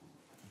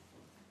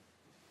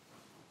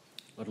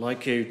I'd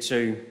like you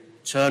to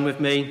turn with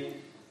me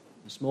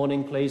this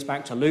morning, please,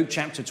 back to Luke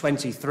chapter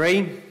 23.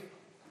 And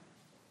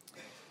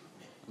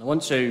I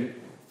want to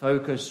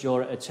focus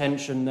your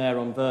attention there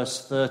on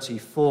verse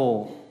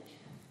 34,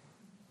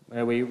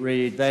 where we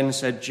read, "Then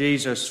said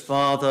Jesus,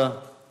 Father,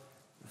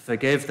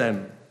 forgive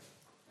them,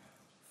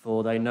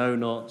 for they know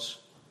not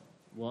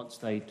what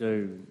they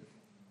do."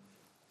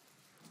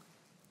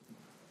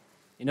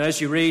 You know,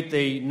 as you read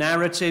the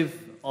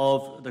narrative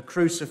of the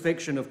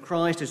crucifixion of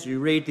Christ, as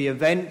you read the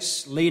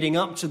events leading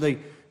up to the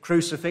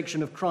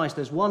crucifixion of Christ,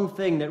 there's one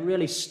thing that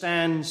really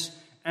stands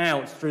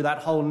out through that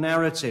whole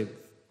narrative,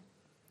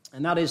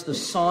 and that is the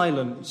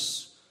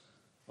silence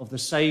of the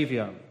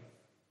Saviour.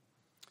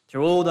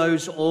 Through all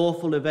those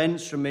awful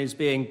events, from his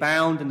being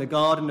bound in the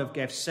Garden of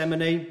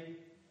Gethsemane,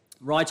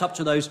 right up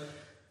to those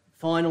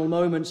final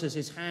moments as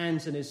his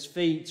hands and his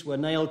feet were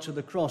nailed to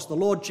the cross, the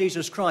Lord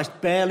Jesus Christ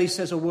barely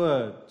says a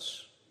word.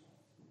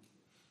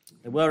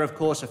 There were, of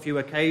course, a few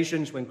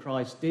occasions when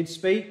Christ did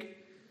speak.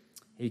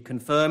 He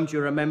confirmed, you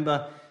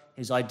remember,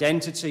 his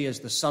identity as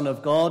the Son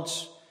of God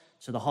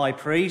to the high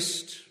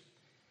priest.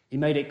 He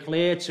made it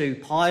clear to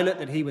Pilate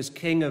that he was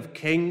King of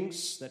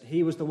Kings, that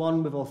he was the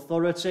one with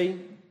authority.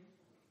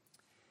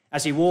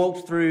 As he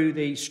walked through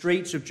the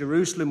streets of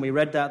Jerusalem, we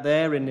read that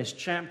there in this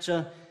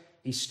chapter,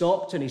 he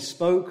stopped and he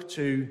spoke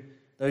to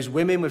those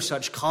women with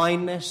such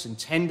kindness and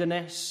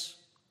tenderness.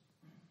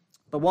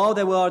 But while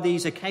there were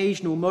these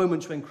occasional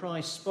moments when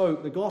Christ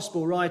spoke, the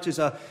gospel writers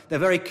they're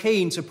very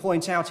keen to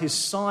point out his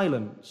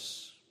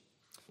silence.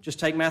 Just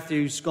take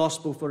Matthew's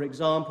gospel, for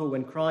example,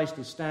 when Christ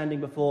is standing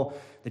before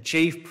the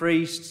chief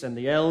priests and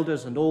the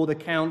elders and all the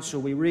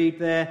council. We read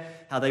there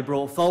how they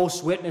brought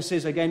false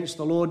witnesses against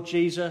the Lord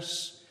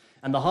Jesus.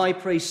 And the high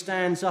priest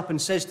stands up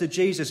and says to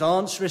Jesus,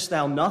 "Answerest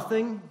thou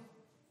nothing?"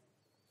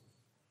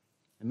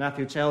 And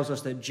Matthew tells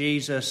us that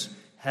Jesus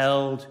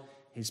held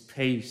his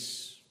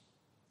peace.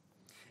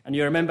 And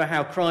you remember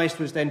how Christ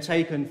was then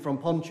taken from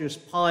Pontius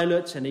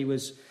Pilate, and he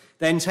was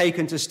then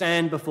taken to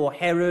stand before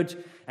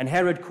Herod, and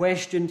Herod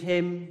questioned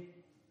him.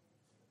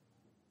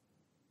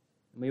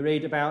 And we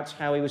read about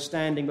how he was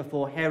standing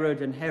before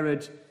Herod, and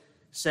Herod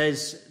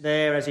says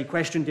there, as he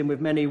questioned him with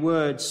many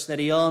words, that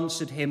he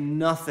answered him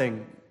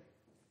nothing.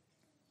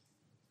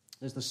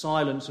 There's the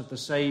silence of the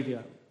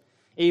Saviour.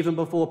 Even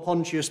before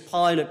Pontius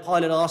Pilate,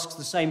 Pilate asks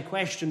the same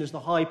question as the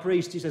high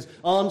priest. He says,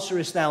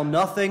 "Answerest thou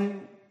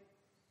nothing?"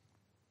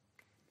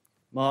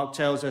 Mark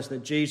tells us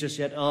that Jesus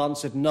yet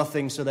answered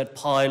nothing, so that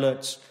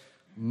Pilate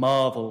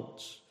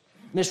marveled.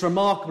 And it's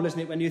remarkable, isn't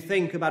it, when you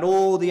think about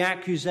all the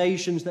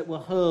accusations that were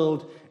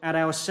hurled at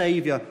our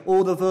Saviour,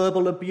 all the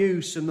verbal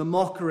abuse and the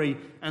mockery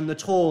and the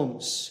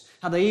taunts,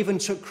 how they even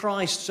took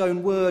Christ's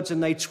own words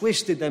and they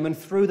twisted them and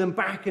threw them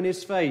back in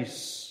his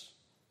face.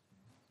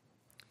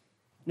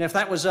 Now, if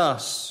that was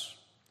us,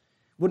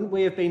 wouldn't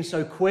we have been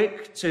so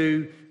quick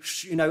to,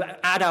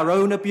 add our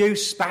own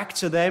abuse back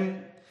to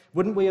them?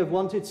 Wouldn't we have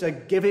wanted to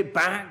give it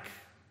back?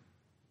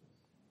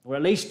 Or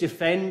at least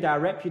defend our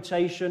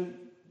reputation?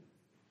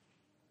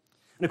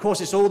 And of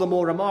course, it's all the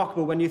more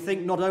remarkable when you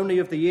think not only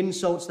of the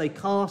insults they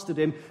cast at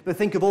him, but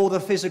think of all the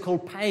physical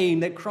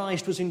pain that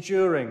Christ was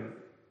enduring.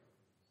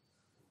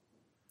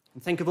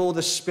 And think of all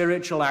the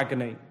spiritual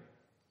agony.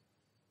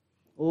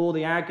 All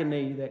the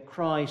agony that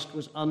Christ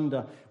was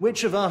under.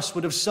 Which of us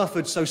would have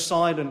suffered so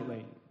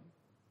silently?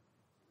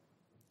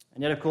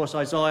 And yet, of course,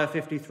 Isaiah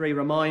 53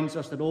 reminds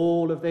us that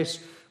all of this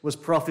was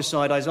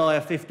prophesied.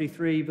 Isaiah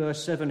 53,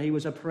 verse 7, "He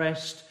was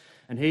oppressed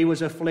and he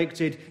was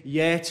afflicted,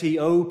 yet he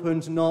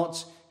opened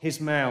not his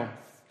mouth.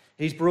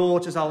 He's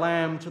brought as a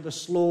lamb to the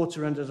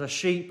slaughter, and as a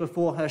sheep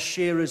before her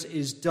shearers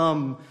is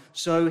dumb,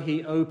 so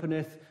he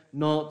openeth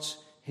not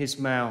his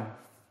mouth."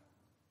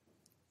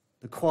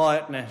 The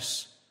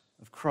quietness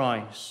of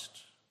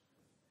Christ.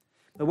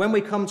 But when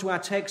we come to our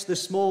text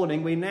this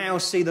morning, we now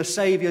see the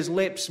Saviour's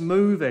lips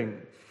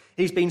moving.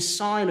 He's been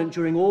silent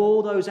during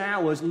all those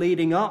hours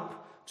leading up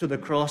to the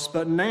cross,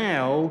 but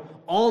now,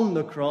 on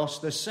the cross,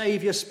 the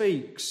Saviour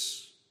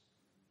speaks.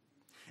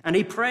 And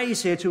he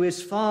prays here to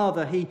his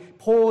Father. He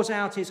pours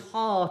out his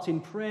heart in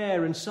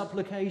prayer and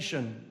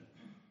supplication.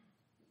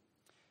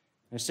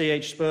 As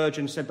C.H.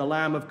 Spurgeon said, the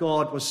Lamb of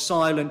God was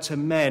silent to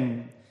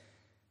men,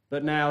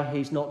 but now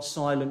he's not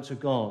silent to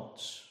God.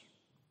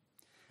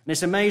 And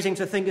it's amazing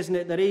to think, isn't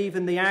it, that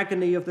even the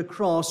agony of the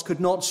cross could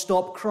not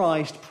stop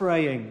Christ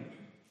praying.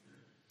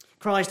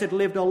 Christ had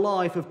lived a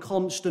life of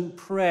constant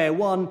prayer,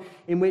 one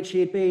in which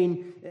he had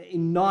been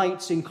in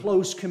nights in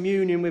close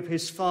communion with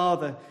his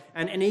Father.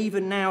 And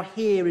even now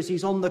here, as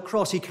he's on the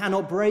cross, he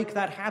cannot break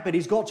that habit.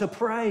 He's got to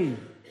pray.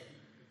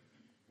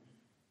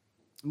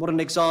 And what an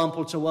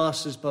example to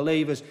us as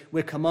believers.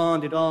 We're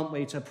commanded, aren't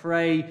we, to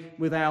pray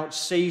without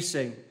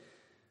ceasing.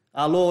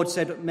 Our Lord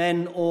said that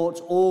men ought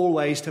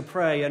always to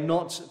pray and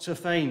not to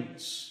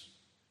faint.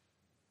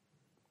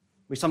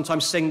 We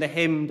sometimes sing the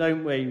hymn,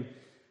 don't we?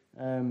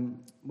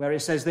 Where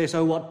it says this,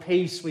 "Oh, what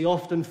peace we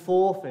often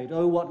forfeit,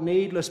 oh, what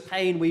needless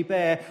pain we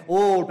bear,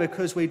 all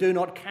because we do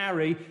not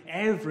carry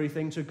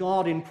everything to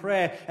God in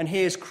prayer." And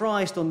here's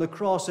Christ on the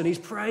cross, and he's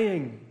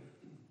praying.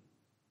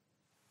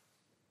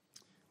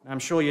 I'm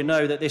sure you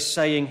know that this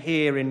saying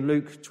here in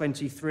Luke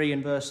 23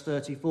 and verse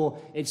 34,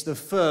 it's the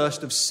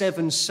first of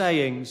 7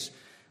 sayings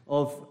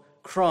of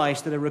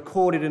Christ that are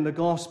recorded in the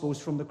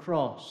Gospels from the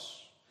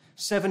cross.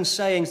 7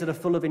 sayings that are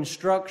full of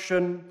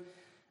instruction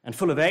and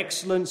full of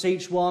excellence.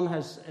 Each one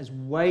has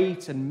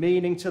weight and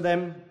meaning to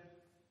them.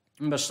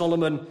 Remember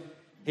Solomon,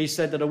 he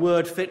said that a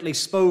word fitly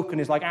spoken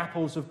is like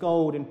apples of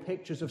gold in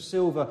pictures of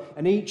silver.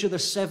 And each of the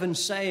 7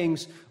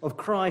 sayings of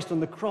Christ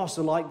on the cross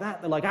are like that.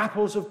 They're like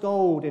apples of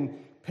gold in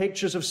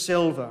pictures of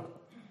silver.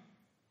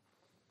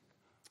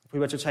 If we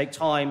were to take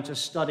time to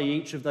study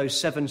each of those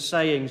 7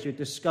 sayings, you'd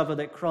discover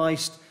that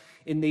Christ,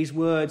 in these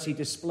words, he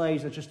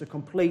displays just a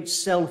complete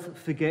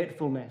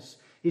self-forgetfulness.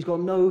 He's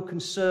got no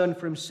concern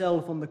for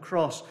himself on the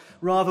cross.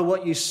 Rather,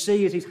 what you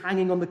see as he's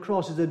hanging on the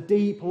cross is a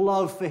deep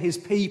love for his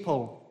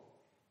people.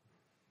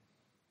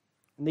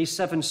 And these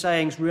 7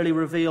 sayings really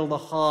reveal the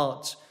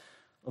heart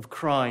of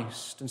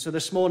Christ. And so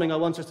this morning I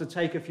want us to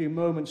take a few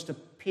moments to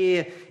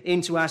peer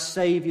into our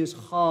Saviour's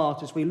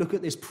heart as we look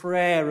at this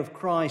prayer of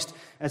Christ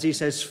as he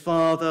says,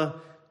 Father,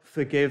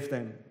 forgive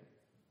them.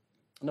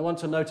 And I want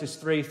to notice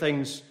 3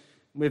 things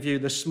with you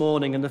this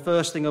morning. And the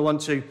first thing I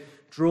want to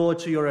draw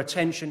to your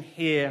attention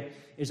here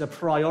is a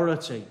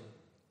priority.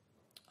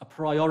 A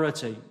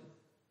priority.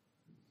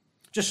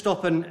 Just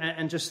stop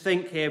and just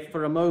think here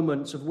for a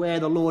moment of where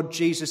the Lord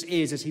Jesus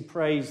is as he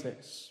prays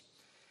this.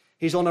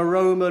 He's on a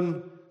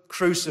Roman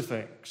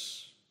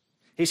crucifix.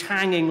 He's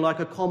hanging like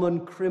a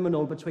common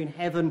criminal between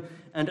heaven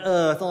and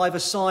earth. Either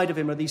side of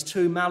him are these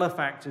 2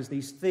 malefactors,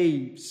 these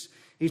thieves.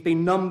 He's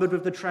been numbered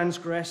with the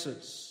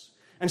transgressors.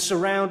 And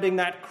surrounding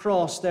that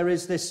cross, there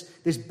is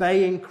this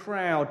baying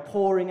crowd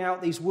pouring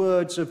out these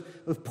words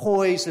of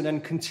poison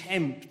and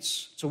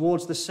contempt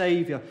towards the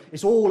Saviour.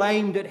 It's all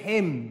aimed at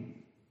him.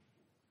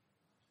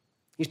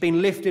 He's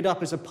been lifted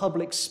up as a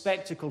public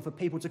spectacle for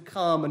people to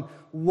come and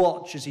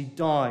watch as he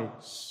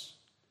dies.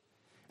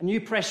 And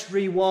you press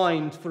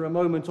rewind for a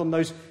moment on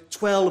those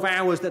 12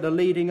 hours that are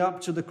leading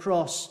up to the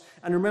cross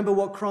and remember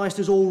what Christ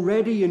has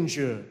already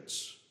endured.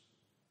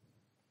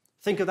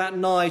 Think of that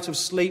night of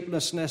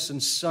sleeplessness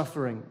and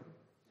suffering.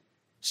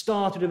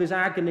 Started with his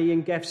agony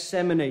in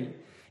Gethsemane.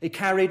 It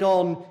carried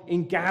on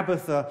in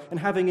Gabbatha, and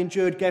having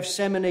endured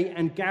Gethsemane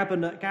and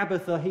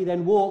Gabbatha, he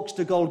then walks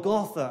to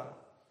Golgotha.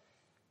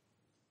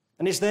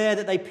 And it's there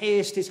that they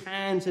pierced his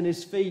hands and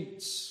his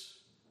feet.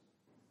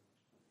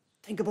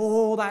 Think of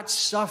all that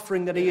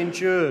suffering that he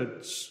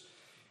endured.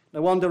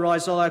 No wonder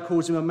Isaiah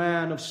calls him a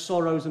man of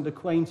sorrows and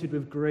acquainted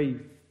with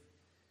grief.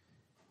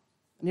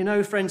 And you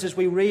know, friends, as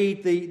we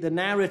read the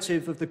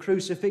narrative of the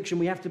crucifixion,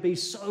 we have to be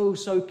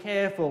so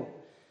careful.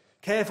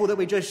 Careful that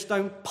we just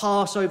don't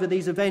pass over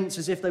these events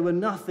as if they were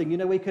nothing. You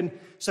know, we can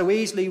so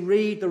easily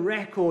read the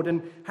record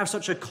and have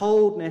such a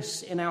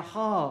coldness in our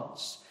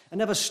hearts and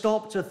never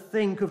stop to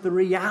think of the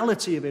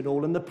reality of it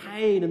all and the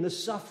pain and the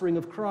suffering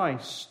of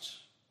Christ.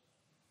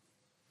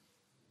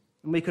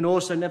 And we can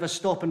also never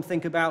stop and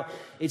think about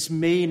its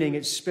meaning,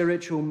 its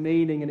spiritual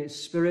meaning and its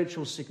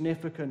spiritual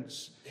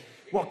significance.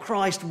 What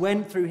Christ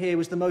went through here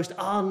was the most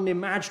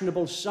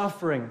unimaginable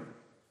suffering.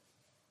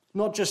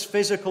 Not just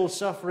physical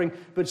suffering,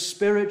 but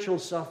spiritual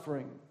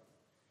suffering.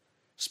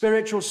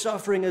 Spiritual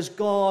suffering as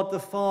God the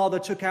Father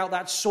took out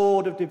that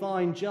sword of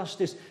divine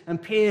justice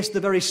and pierced the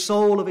very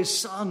soul of his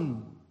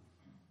Son.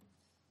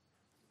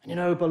 And you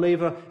know,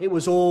 believer, it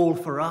was all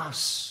for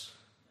us.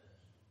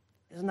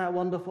 Isn't that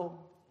wonderful?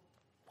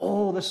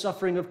 All the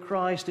suffering of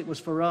Christ, it was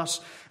for us.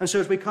 And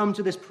so as we come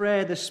to this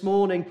prayer this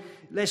morning,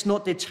 let's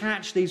not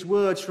detach these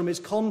words from its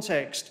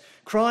context.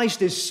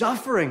 Christ is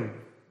suffering.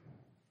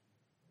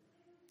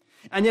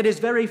 And yet his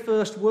very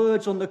first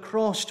words on the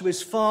cross to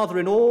his Father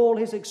in all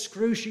his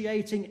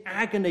excruciating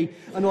agony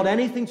are not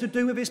anything to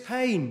do with his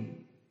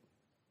pain.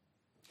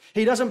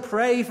 He doesn't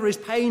pray for his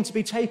pain to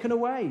be taken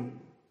away.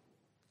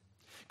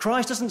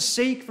 Christ doesn't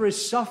seek for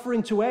his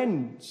suffering to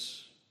end.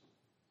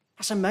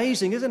 That's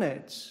amazing, isn't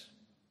it?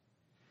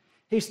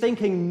 He's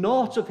thinking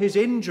not of his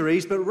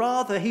injuries, but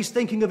rather he's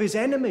thinking of his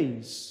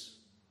enemies.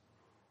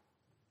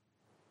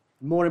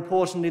 More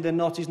importantly than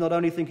not, he's not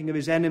only thinking of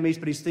his enemies,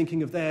 but he's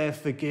thinking of their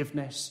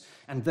forgiveness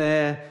and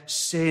their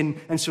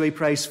sin. And so he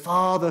prays,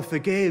 Father,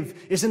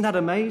 forgive. Isn't that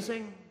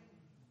amazing?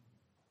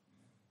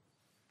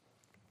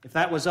 If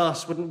that was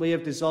us, wouldn't we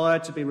have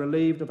desired to be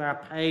relieved of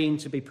our pain,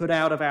 to be put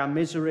out of our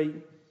misery?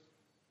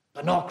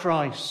 But not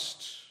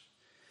Christ.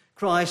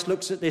 Christ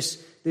looks at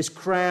this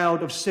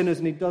crowd of sinners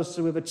and he does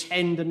so with a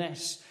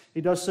tenderness.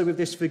 He does so with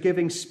this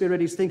forgiving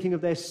spirit. He's thinking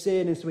of their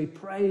sin and so he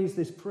prays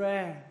this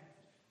prayer.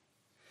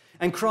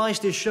 And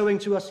Christ is showing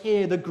to us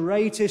here the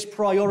greatest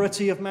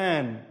priority of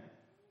man.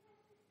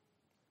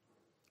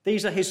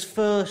 These are his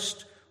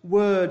first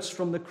words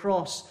from the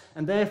cross,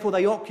 and therefore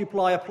they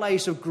occupy a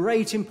place of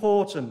great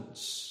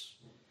importance.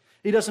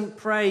 He doesn't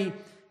pray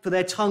for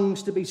their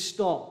tongues to be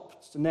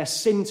stopped and their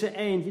sin to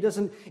end. He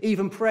doesn't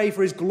even pray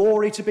for his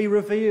glory to be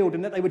revealed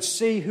and that they would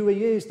see who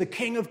he is, the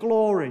King of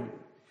glory.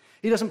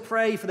 He doesn't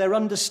pray for their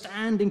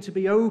understanding to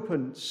be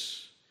opened.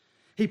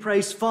 He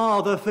prays,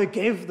 Father,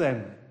 forgive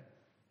them.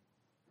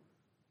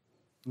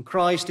 And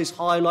Christ is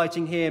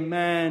highlighting here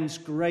man's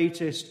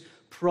greatest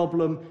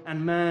problem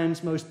and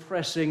man's most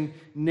pressing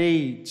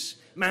needs.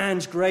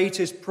 Man's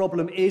greatest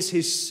problem is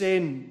his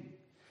sin,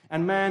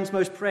 and man's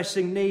most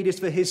pressing need is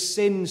for his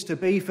sins to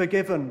be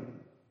forgiven.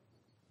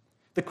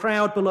 The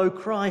crowd below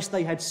Christ,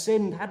 they had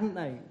sinned, hadn't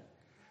they?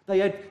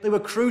 They were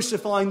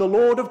crucifying the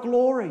Lord of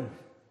glory.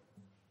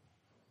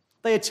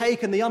 They had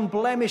taken the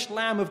unblemished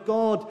Lamb of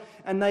God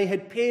and they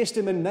had pierced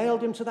him and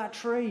nailed him to that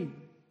tree.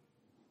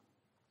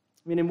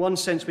 I mean, in one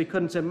sense, we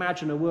couldn't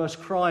imagine a worse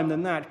crime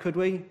than that, could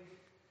we?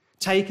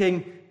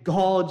 Taking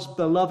God's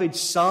beloved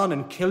Son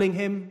and killing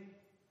him.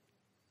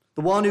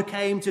 The one who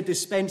came to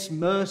dispense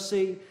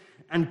mercy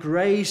and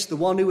grace, the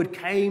one who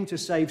came to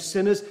save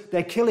sinners,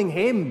 they're killing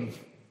him.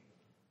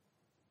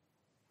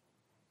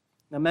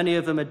 Now, many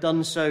of them had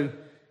done so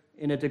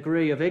in a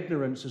degree of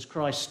ignorance, as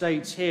Christ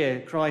states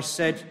here. Christ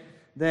said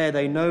there,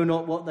 they know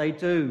not what they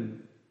do.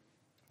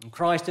 And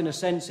Christ, in a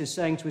sense, is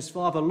saying to his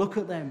Father, look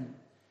at them.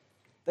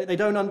 They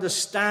don't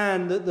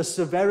understand the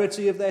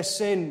severity of their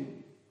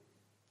sin.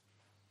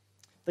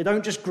 They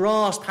don't just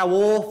grasp how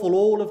awful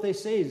all of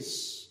this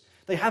is.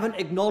 They haven't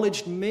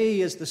acknowledged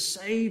me as the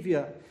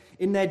Saviour.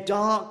 In their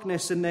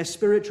darkness and their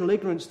spiritual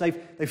ignorance, they've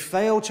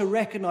failed to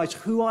recognize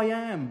who I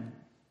am.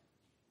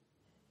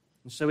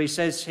 And so he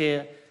says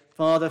here,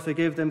 Father,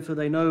 forgive them, for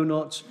they know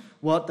not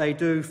what they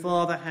do.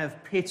 Father,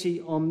 have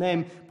pity on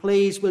them.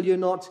 Please, will you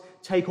not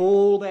take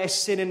all their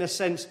sin, in a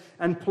sense,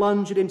 and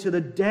plunge it into the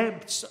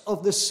depths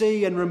of the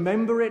sea and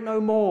remember it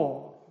no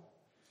more?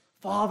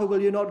 Father,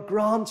 will you not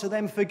grant to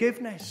them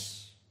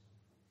forgiveness?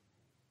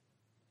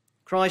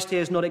 Christ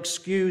here is not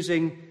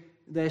excusing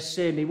their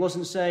sin. He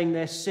wasn't saying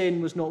their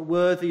sin was not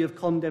worthy of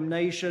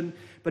condemnation,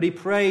 but he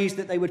prays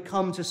that they would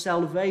come to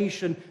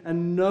salvation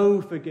and know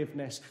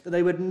forgiveness, that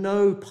they would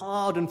know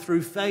pardon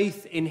through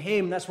faith in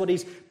him. That's what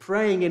he's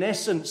praying in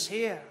essence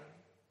here.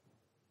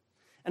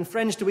 And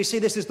friends, do we see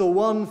this as the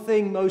one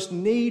thing most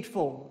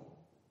needful?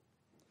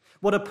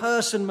 What a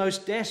person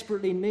most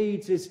desperately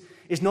needs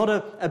is not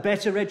a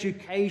better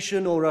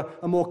education or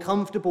a more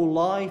comfortable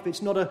life.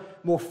 It's not a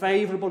more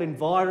favorable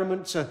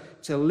environment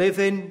to live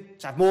in,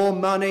 to have more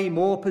money,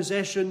 more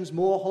possessions,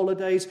 more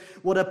holidays.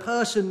 What a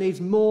person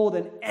needs more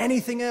than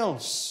anything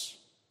else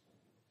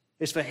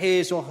is for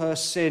his or her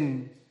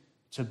sin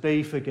to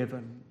be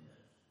forgiven.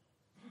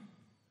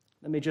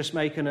 Let me just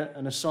make an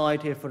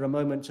aside here for a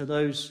moment to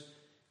those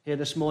here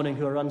this morning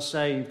who are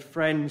unsaved.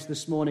 Friends,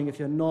 this morning, if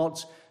you're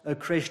not a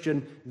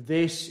Christian,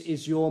 this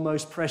is your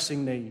most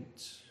pressing need.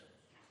 It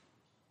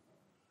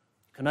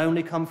can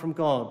only come from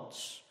God.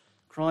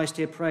 Christ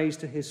here prays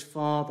to his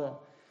Father.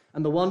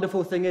 And the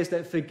wonderful thing is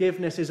that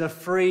forgiveness is a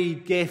free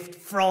gift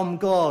from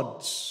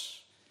God.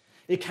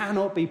 It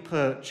cannot be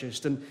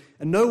purchased, and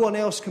no one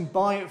else can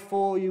buy it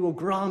for you or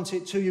grant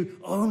it to you,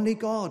 only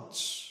God.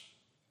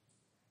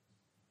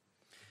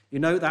 You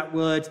know that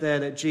word there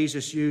that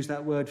Jesus used,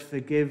 that word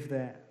forgive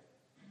there.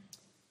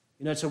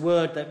 You know, it's a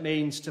word that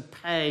means to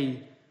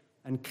pay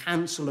and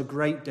cancel a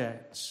great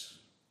debt.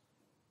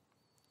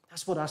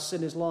 That's what our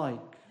sin is like.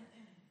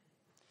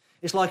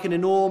 It's like an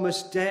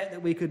enormous debt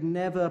that we could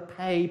never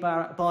pay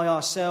by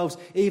ourselves.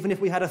 Even if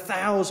we had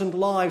 1,000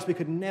 lives, we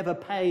could never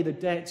pay the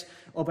debt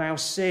of our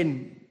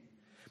sin.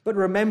 But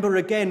remember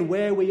again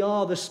where we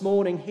are this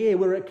morning here.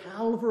 We're at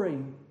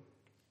Calvary.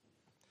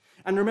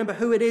 And remember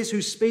who it is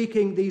who's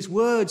speaking these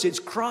words. It's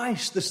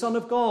Christ, the Son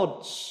of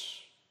God.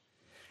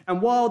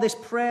 And while this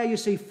prayer, you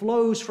see,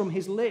 flows from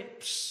his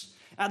lips,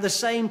 at the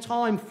same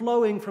time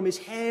flowing from his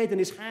head and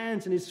his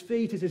hands and his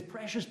feet is his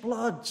precious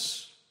blood.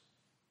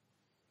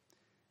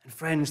 And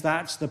friends,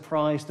 that's the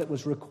price that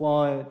was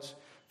required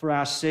for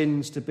our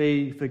sins to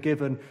be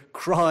forgiven.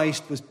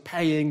 Christ was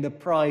paying the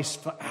price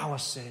for our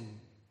sin.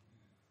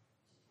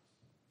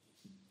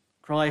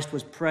 Christ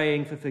was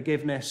praying for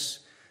forgiveness,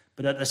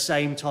 but at the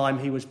same time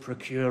he was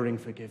procuring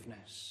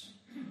forgiveness.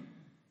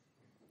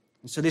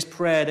 And so this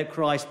prayer that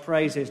Christ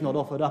prays is not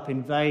offered up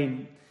in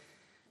vain.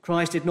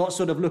 Christ did not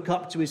sort of look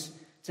up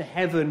to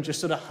heaven just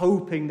sort of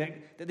hoping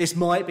that this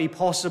might be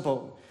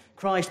possible.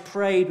 Christ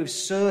prayed with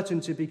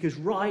certainty because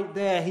right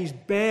there he's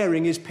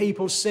bearing his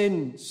people's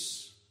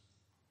sins.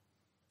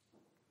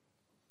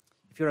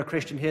 If you're a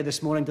Christian here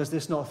this morning, does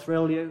this not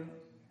thrill you?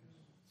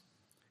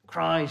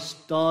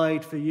 Christ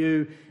died for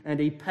you and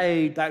he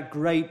paid that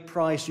great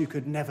price you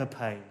could never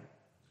pay.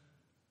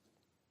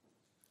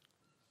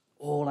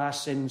 All our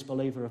sins,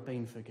 believer, have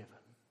been forgiven.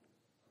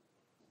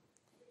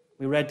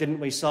 We read, didn't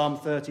we, Psalm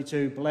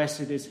 32,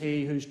 blessed is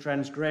he whose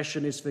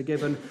transgression is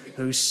forgiven,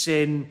 whose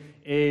sin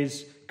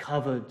is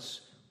covered.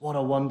 What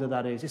a wonder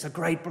that is. It's a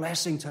great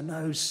blessing to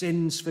know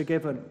sins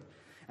forgiven.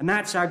 And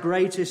that's our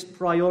greatest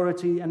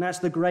priority, and that's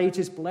the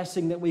greatest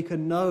blessing that we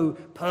can know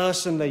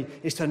personally,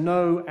 is to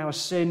know our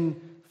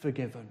sin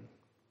forgiven.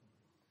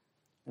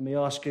 Let me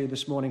ask you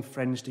this morning,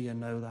 friends, do you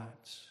know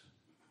that?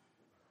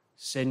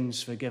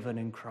 Sins forgiven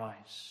in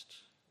Christ.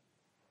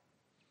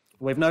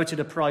 We've noted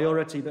a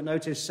priority, but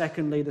notice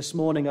secondly this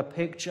morning a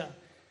picture.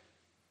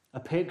 A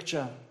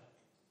picture.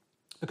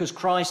 Because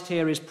Christ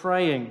here is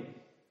praying.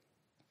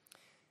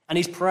 And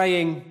he's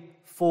praying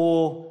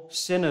for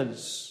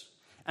sinners.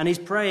 And he's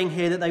praying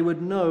here that they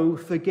would know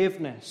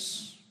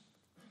forgiveness.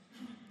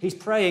 He's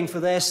praying for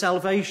their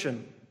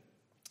salvation,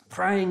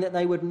 praying that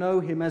they would know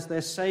him as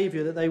their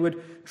Savior, that they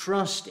would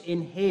trust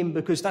in him,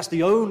 because that's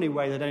the only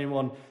way that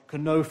anyone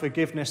can know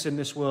forgiveness in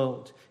this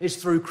world, is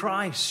through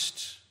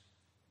Christ.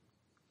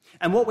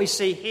 And what we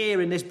see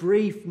here in this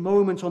brief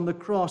moment on the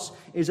cross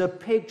is a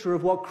picture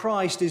of what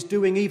Christ is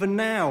doing even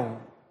now.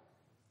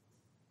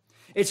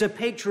 It's a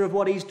picture of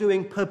what he's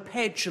doing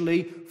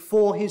perpetually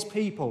for his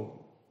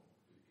people.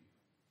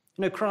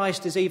 You know,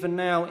 Christ is even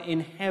now in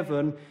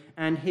heaven,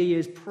 and he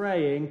is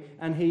praying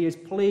and he is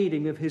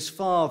pleading with his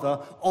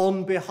Father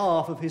on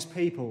behalf of his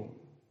people.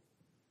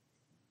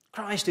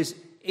 Christ is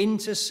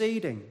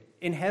interceding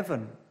in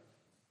heaven.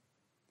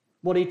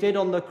 What he did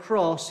on the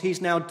cross,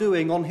 he's now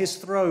doing on his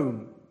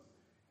throne.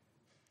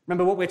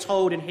 Remember what we're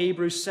told in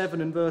Hebrews 7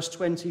 and verse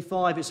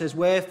 25. It says,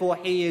 "Wherefore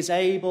he is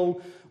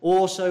able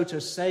also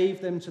to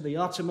save them to the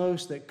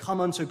uttermost that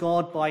come unto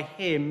God by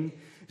him,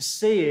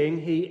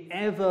 seeing he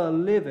ever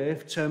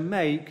liveth to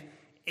make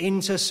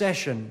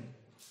intercession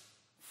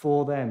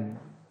for them."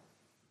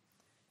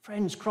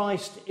 Friends,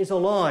 Christ is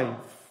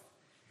alive,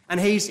 and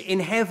he's in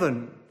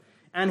heaven,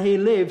 and he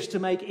lives to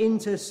make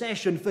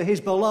intercession for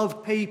his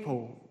beloved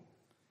people.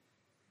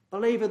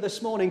 Believer,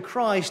 this morning,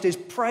 Christ is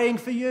praying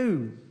for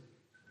you.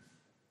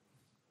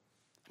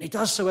 He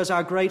does so as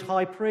our great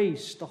high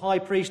priest. The high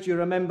priest, you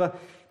remember,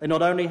 they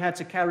not only had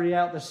to carry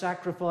out the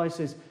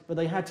sacrifices, but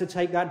they had to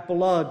take that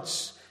blood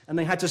and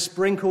they had to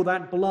sprinkle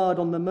that blood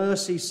on the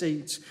mercy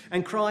seat.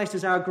 And Christ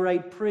is our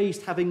great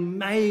priest, having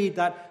made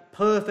that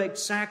perfect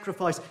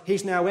sacrifice.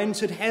 He's now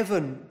entered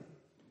heaven.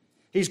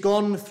 He's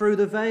gone through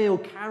the veil,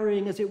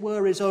 carrying, as it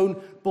were, his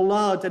own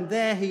blood. And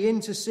there he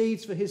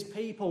intercedes for his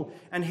people.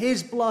 And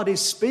his blood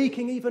is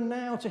speaking even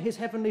now to his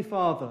heavenly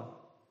Father.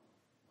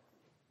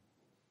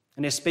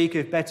 And it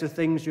speaketh better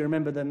things, you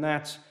remember, than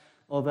that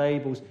of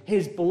Abel's.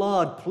 His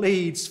blood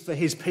pleads for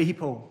his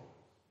people.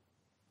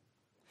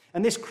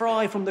 And this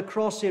cry from the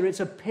cross here,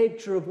 it's a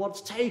picture of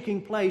what's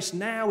taking place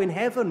now in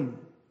heaven.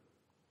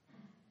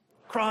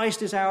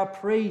 Christ is our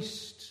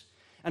priest,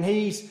 and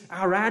he's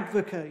our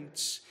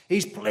advocate.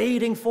 He's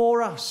pleading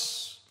for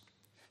us.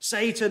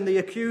 Satan, the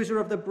accuser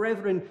of the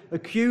brethren,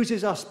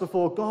 accuses us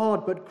before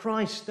God, but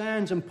Christ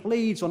stands and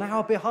pleads on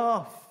our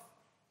behalf.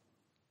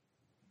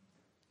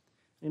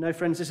 You know,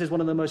 friends, this is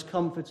one of the most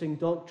comforting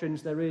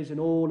doctrines there is in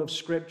all of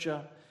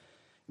Scripture.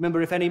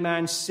 Remember, if any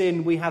man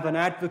sin, we have an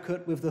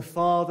advocate with the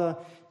Father,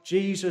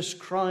 Jesus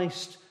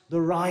Christ the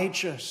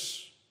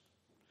righteous.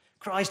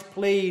 Christ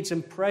pleads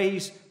and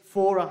prays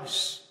for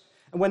us.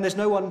 And when there's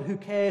no one who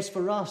cares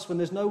for us, when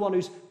there's no one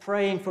who's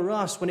praying for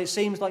us, when it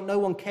seems like no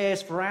one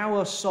cares for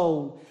our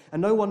soul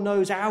and no one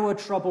knows our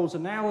troubles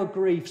and our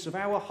griefs of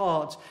our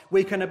hearts,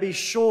 we can be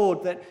sure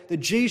that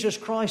Jesus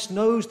Christ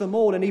knows them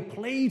all and he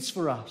pleads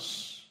for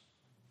us.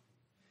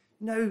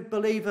 No,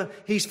 believer,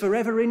 he's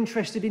forever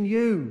interested in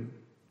you.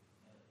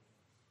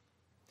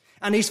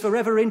 And he's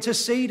forever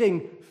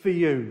interceding for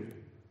you.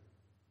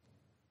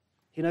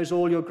 He knows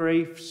all your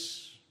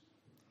griefs.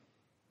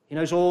 He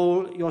knows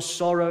all your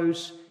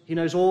sorrows. He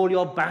knows all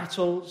your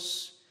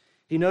battles.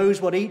 He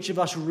knows what each of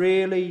us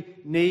really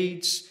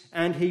needs.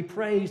 And he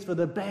prays for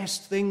the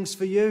best things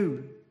for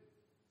you.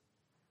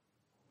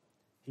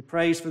 He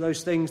prays for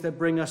those things that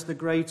bring us the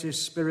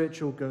greatest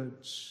spiritual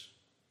goods.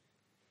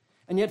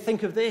 And yet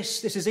think of this.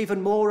 This is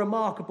even more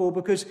remarkable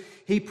because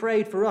he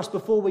prayed for us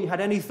before we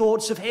had any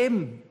thoughts of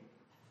him.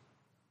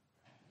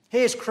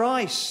 Here's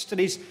Christ,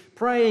 and he's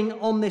praying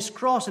on this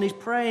cross, and he's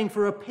praying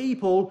for a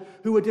people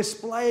who were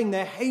displaying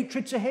their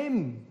hatred to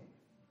him.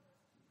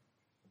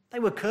 They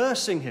were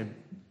cursing him.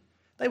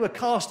 They were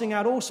casting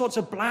out all sorts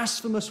of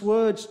blasphemous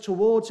words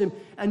towards him,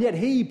 and yet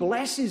he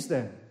blesses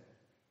them.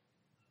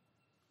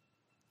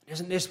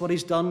 Isn't this what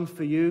he's done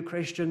for you,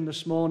 Christian,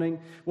 this morning?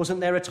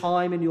 Wasn't there a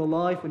time in your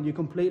life when you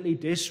completely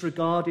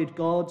disregarded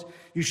God?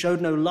 You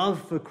showed no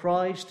love for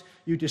Christ.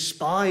 You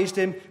despised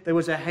him. There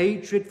was a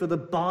hatred for the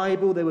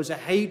Bible. There was a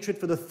hatred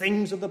for the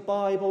things of the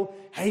Bible,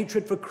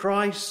 hatred for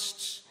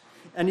Christ.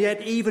 And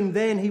yet even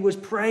then he was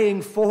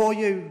praying for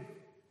you.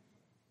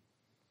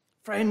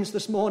 Friends,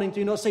 this morning,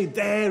 do not say,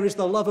 there is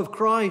the love of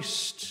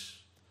Christ.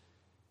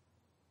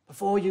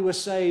 Before you were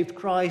saved,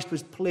 Christ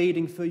was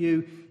pleading for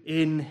you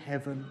in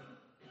heaven.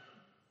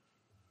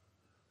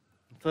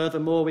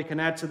 Furthermore, we can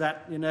add to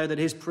that, that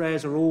his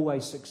prayers are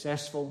always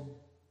successful.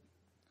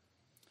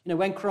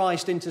 When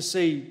Christ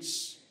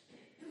intercedes,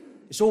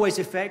 it's always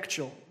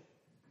effectual.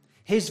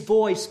 His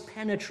voice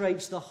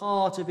penetrates the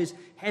heart of his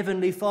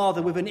heavenly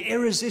Father with an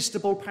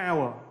irresistible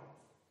power.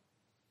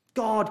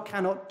 God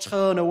cannot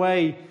turn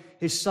away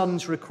his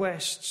Son's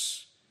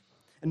requests.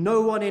 And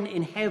no one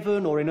in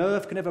heaven or in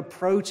earth can ever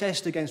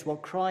protest against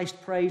what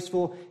Christ prays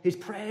for. His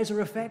prayers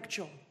are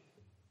effectual.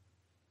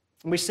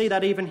 And we see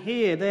that even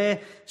here.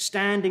 There,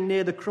 standing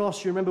near the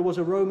cross, you remember, was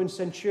a Roman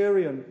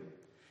centurion.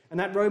 And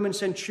that Roman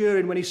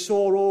centurion, when he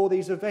saw all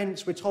these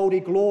events, we're told he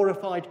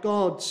glorified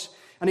God.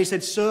 And he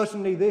said,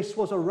 certainly this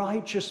was a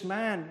righteous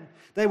man.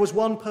 There was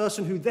one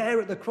person who there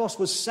at the cross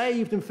was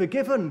saved and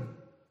forgiven.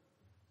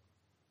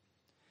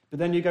 But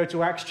then you go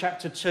to Acts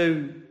chapter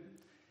 2,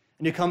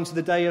 and you come to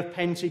the day of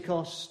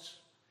Pentecost.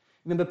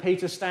 Remember,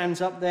 Peter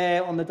stands up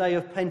there on the day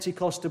of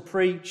Pentecost to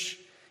preach,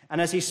 and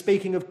as he's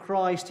speaking of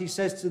Christ, he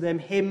says to them,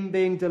 him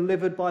being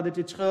delivered by the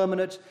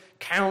determinate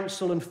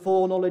counsel and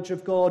foreknowledge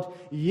of God,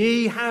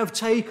 ye have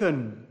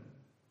taken,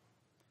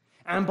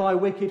 and by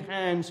wicked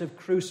hands have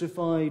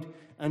crucified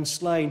and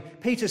slain.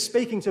 Peter's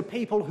speaking to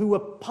people who were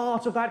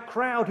part of that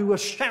crowd, who were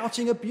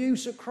shouting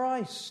abuse at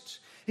Christ.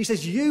 He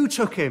says, you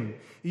took him,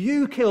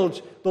 you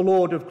killed the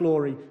Lord of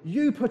glory,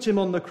 you put him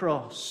on the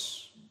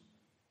cross.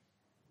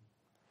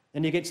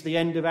 Then you get to the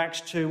end of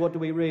Acts 2, what do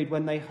we read?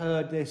 When they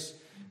heard this,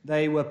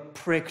 they were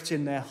pricked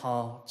in their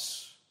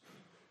hearts.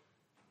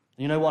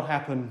 And you know what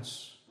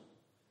happens?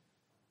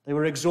 They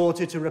were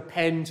exhorted to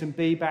repent and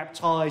be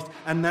baptized,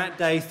 and that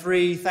day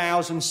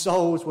 3,000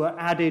 souls were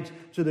added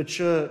to the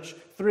church.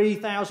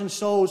 3,000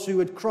 souls who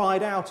had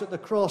cried out at the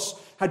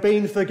cross had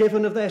been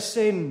forgiven of their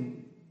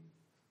sin.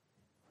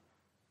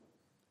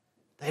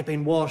 They had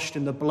been washed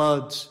in the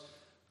blood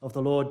of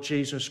the Lord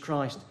Jesus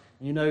Christ.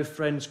 And you know,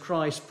 friends,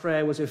 Christ's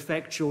prayer was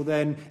effectual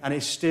then, and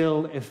is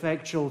still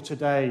effectual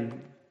today.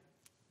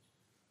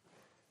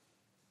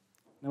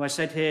 Now, I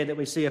said here that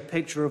we see a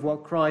picture of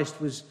what Christ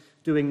was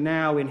doing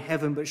now in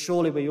heaven, but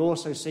surely we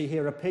also see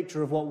here a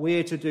picture of what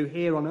we're to do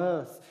here on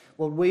earth,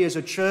 what we as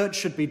a church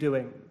should be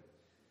doing.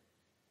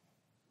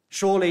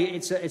 Surely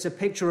it's a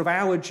picture of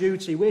our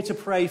duty. We're to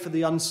pray for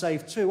the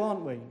unsaved too,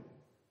 aren't we?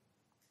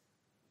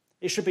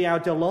 It should be our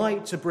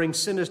delight to bring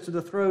sinners to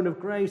the throne of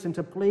grace and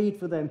to plead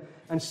for them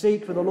and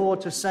seek for the Lord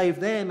to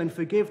save them and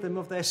forgive them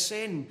of their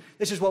sin.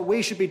 This is what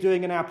we should be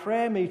doing in our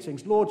prayer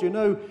meetings. Lord, you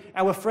know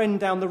our friend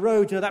down the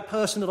road, you know that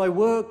person that I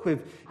work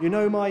with, you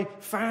know my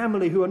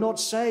family who are not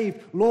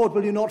saved. Lord,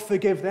 will you not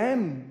forgive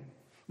them?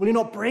 Will you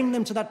not bring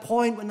them to that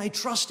point when they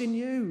trust in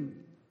you?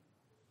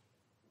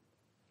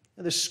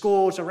 There's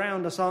scores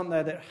around us, aren't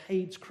there, that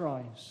hate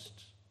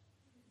Christ.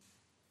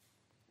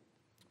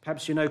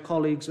 Perhaps you know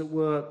colleagues at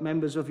work,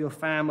 members of your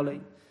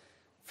family.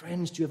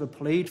 Friends, do you ever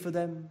plead for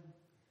them?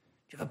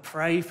 Do you ever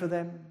pray for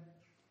them?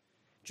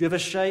 Do you ever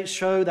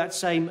show that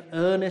same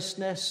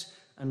earnestness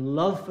and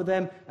love for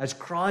them as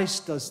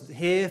Christ does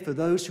here for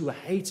those who are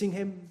hating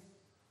him?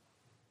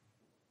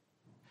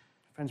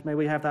 Friends, may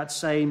we have that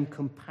same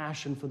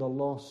compassion for the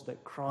lost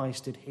that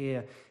Christ did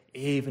here,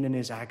 even in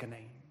his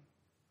agony.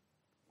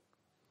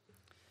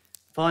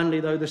 Finally,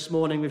 though, this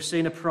morning we've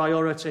seen a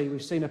priority,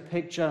 we've seen a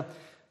picture,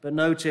 but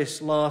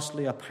notice,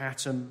 lastly, a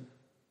pattern.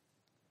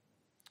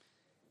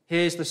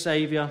 Here's the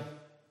Saviour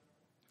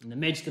in the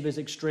midst of his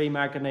extreme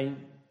agony.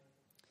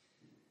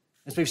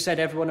 As we've said,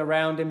 everyone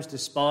around him is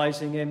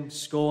despising him,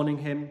 scorning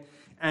him,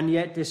 and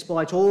yet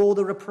despite all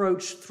the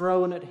reproach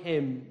thrown at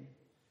him,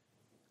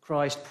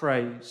 Christ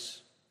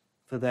prays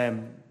for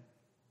them.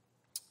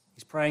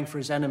 He's praying for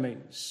his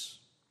enemies.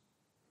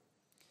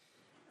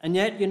 And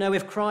yet, you know,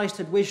 if Christ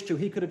had wished to,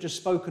 he could have just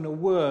spoken a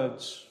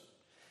word,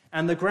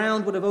 and the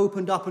ground would have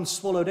opened up and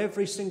swallowed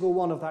every single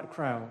one of that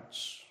crowd.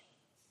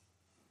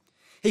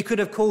 He could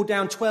have called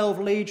down 12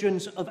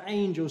 legions of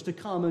angels to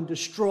come and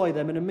destroy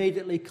them and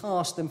immediately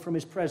cast them from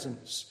his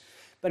presence.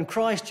 But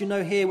Christ, you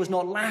know, here was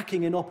not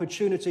lacking in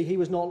opportunity. He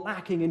was not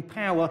lacking in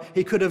power.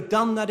 He could have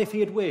done that if he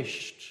had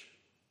wished.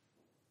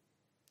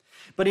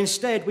 But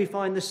instead, we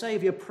find the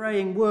Saviour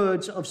praying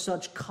words of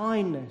such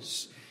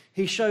kindness.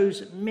 He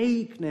shows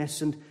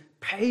meekness and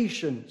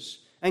patience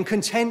and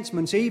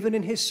contentment even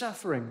in his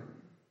suffering.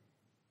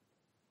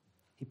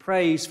 He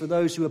prays for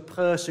those who are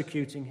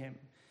persecuting him,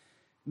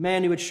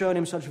 men who had shown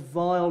him such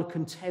vile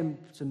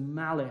contempt and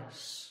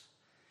malice.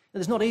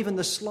 There's not even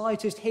the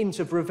slightest hint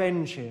of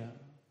revenge here.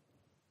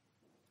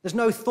 There's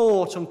no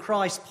thought on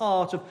Christ's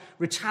part of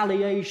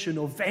retaliation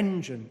or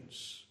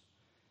vengeance.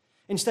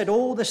 Instead,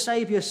 all the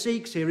Saviour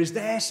seeks here is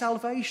their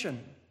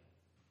salvation.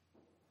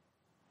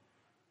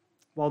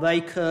 While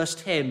they cursed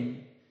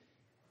him,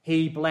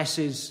 he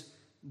blesses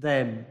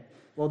them.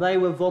 While they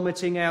were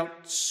vomiting out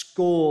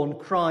scorn,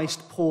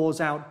 Christ pours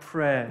out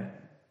prayer.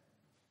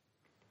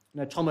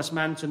 You know, Thomas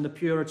Manton, the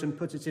Puritan,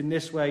 put it in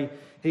this way.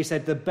 He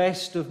said, the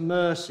best of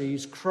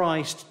mercies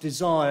Christ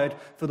desired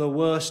for the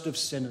worst of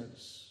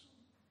sinners.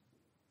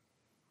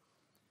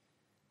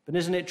 But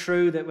isn't it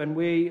true that when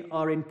we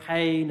are in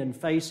pain and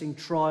facing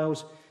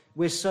trials,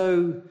 we're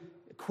so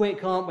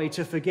quick, aren't we,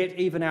 to forget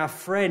even our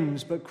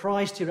friends, but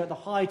Christ here at the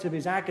height of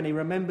his agony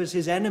remembers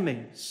his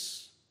enemies.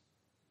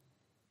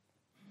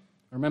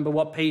 Remember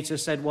what Peter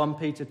said, 1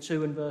 Peter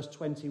 2 and verse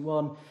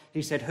 21.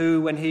 He said,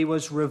 who, when he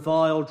was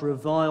reviled,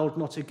 reviled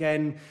not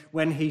again.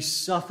 When he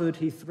suffered,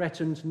 he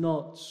threatened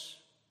not,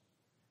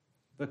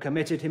 but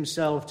committed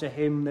himself to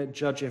him that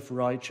judgeth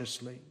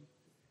righteously.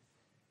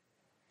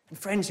 And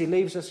friends, he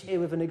leaves us here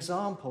with an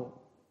example.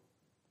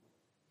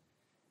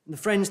 And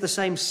friends, the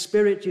same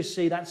spirit, you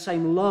see, that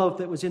same love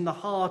that was in the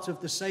heart of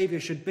the Saviour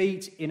should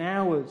beat in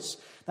ours.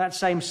 That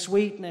same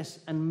sweetness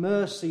and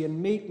mercy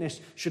and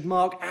meekness should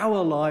mark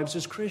our lives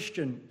as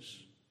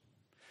Christians.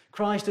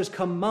 Christ has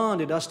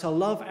commanded us to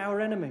love our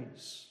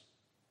enemies.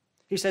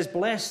 He says,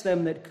 bless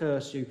them that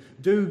curse you,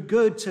 do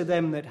good to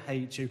them that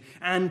hate you,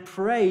 and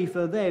pray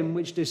for them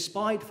which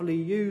despitefully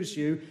use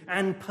you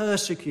and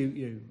persecute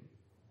you.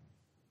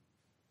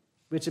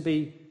 We're to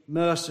be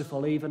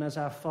merciful even as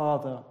our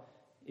Father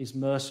is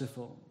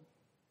merciful.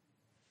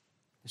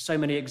 There's so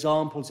many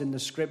examples in the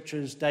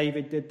Scriptures.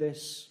 David did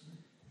this.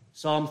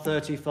 Psalm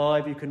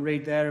 35, you can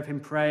read there of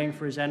him praying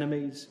for his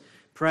enemies,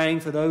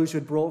 praying for those who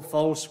had brought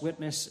false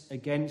witness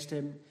against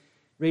him.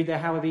 Read there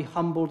how he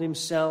humbled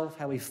himself,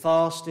 how he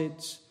fasted,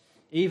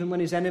 even when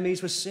his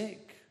enemies were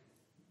sick.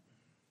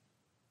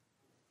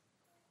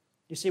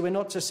 You see, we're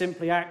not to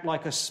simply act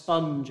like a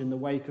sponge in the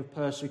wake of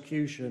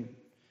persecution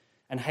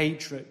and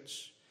hatred.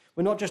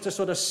 We're not just to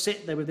sort of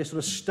sit there with this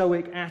sort of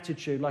stoic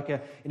attitude like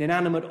an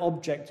inanimate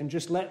object and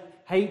just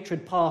let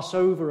hatred pass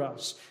over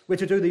us. We're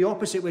to do the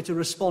opposite. We're to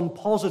respond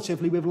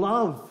positively with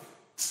love.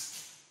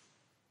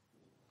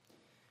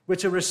 We're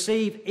to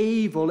receive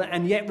evil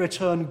and yet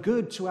return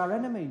good to our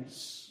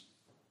enemies.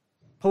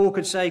 Paul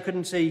could say,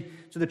 couldn't he,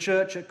 to the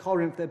church at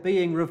Corinth, that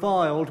being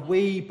reviled,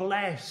 we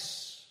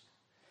bless.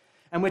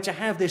 And we're to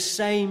have this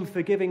same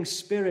forgiving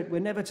spirit.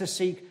 We're never to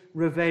seek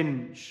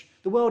revenge.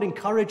 The world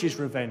encourages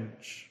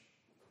revenge.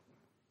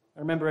 I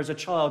remember as a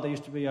child, there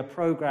used to be a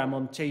program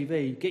on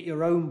TV, Get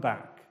Your Own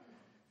Back.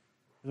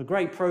 It was a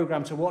great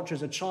program to watch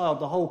as a child.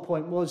 The whole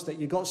point was that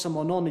you got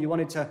someone on and you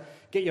wanted to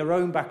get your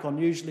own back on,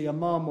 usually a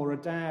mum or a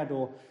dad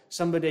or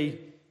somebody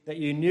that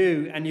you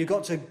knew, and you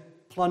got to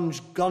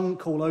plunge gun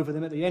call over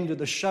them at the end of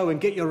the show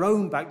and get your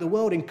own back. The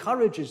world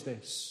encourages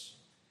this.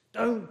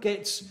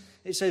 It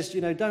says,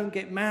 don't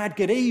get mad,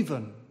 get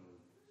even.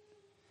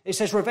 It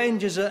says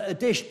revenge is a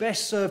dish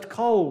best served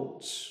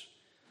cold.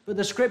 But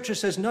the Scripture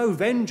says no,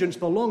 vengeance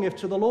belongeth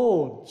to the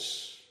Lord.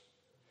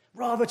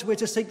 Rather, we're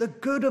to seek the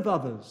good of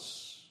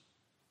others.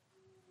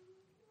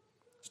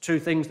 Two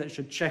things that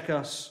should check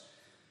us.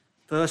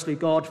 Firstly,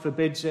 God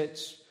forbids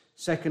it.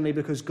 Secondly,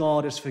 because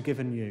God has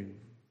forgiven you.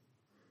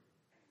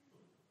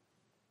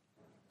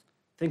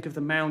 Think of the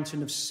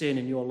mountain of sin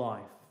in your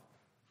life.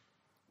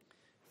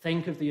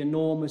 Think of the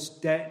enormous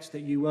debt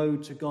that you owe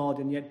to God,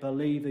 and yet,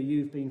 believer,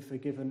 you've been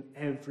forgiven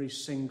every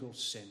single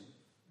sin.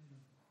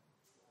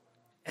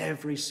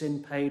 Every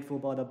sin paid for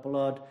by the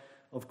blood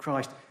of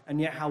Christ. And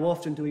yet, how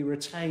often do we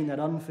retain that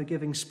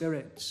unforgiving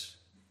spirit?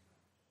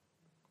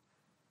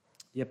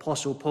 The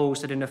Apostle Paul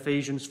said in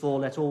Ephesians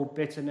 4, let all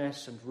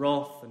bitterness and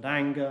wrath and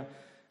anger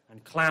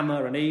and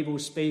clamour and evil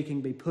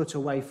speaking be put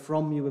away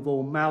from you with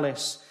all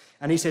malice.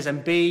 And he says,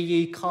 and be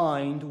ye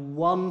kind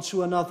one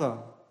to another,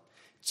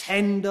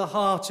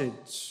 tender-hearted,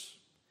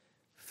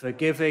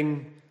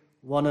 forgiving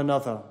one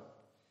another,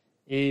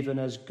 even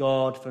as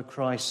God for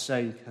Christ's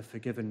sake hath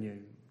forgiven you.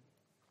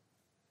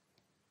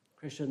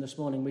 Christian, this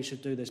morning we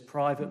should do this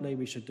privately,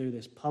 we should do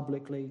this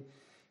publicly.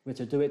 We're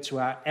to do it to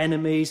our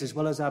enemies as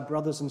well as our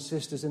brothers and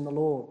sisters in the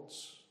Lord.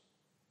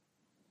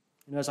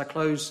 As I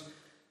close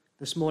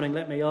this morning,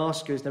 let me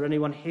ask you, is there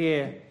anyone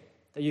here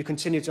that you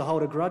continue to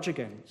hold a grudge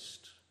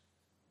against?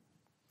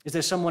 Is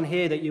there someone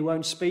here that you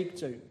won't speak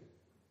to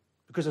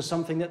because of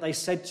something that they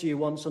said to you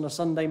once on a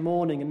Sunday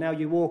morning, and now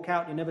you walk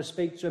out and you never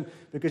speak to them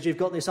because you've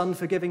got this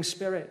unforgiving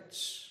spirit?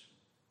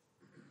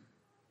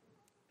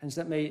 And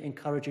let me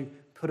encourage you,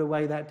 put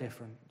away that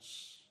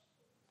difference.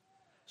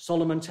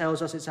 Solomon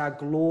tells us it's our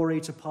glory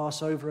to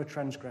pass over a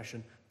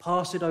transgression.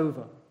 Pass it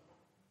over.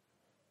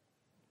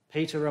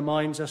 Peter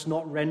reminds us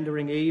not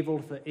rendering evil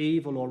for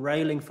evil or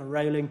railing for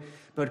railing,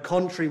 but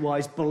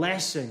contrariwise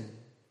blessing,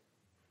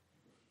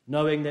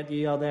 knowing that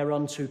ye are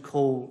thereunto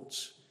called,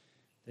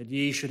 that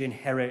ye should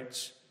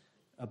inherit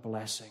a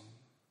blessing.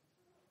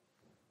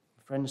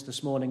 Friends,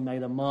 this morning may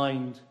the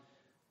mind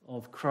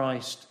of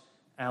Christ,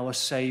 our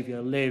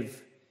Saviour,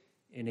 live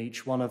in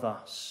each one of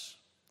us.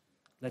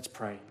 Let's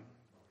pray.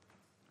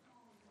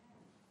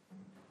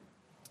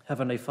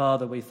 Heavenly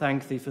Father, we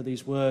thank Thee for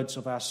these words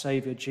of our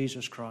Saviour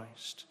Jesus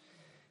Christ.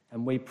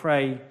 And we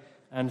pray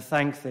and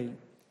thank Thee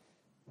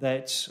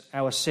that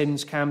our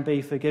sins can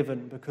be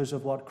forgiven because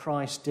of what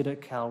Christ did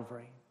at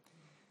Calvary.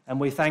 And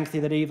we thank Thee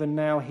that even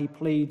now He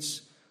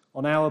pleads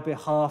on our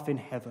behalf in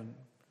heaven.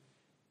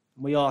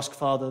 And we ask,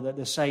 Father, that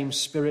the same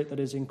Spirit that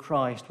is in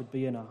Christ would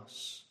be in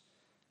us,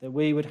 that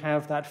we would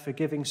have that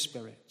forgiving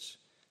spirit,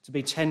 to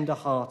be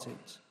tender-hearted,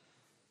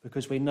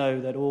 because we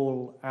know that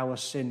all our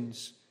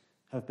sins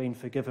have been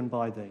forgiven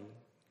by Thee.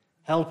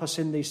 Help us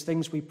in these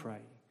things, we pray,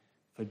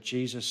 for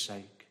Jesus'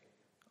 sake.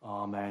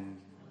 Amen.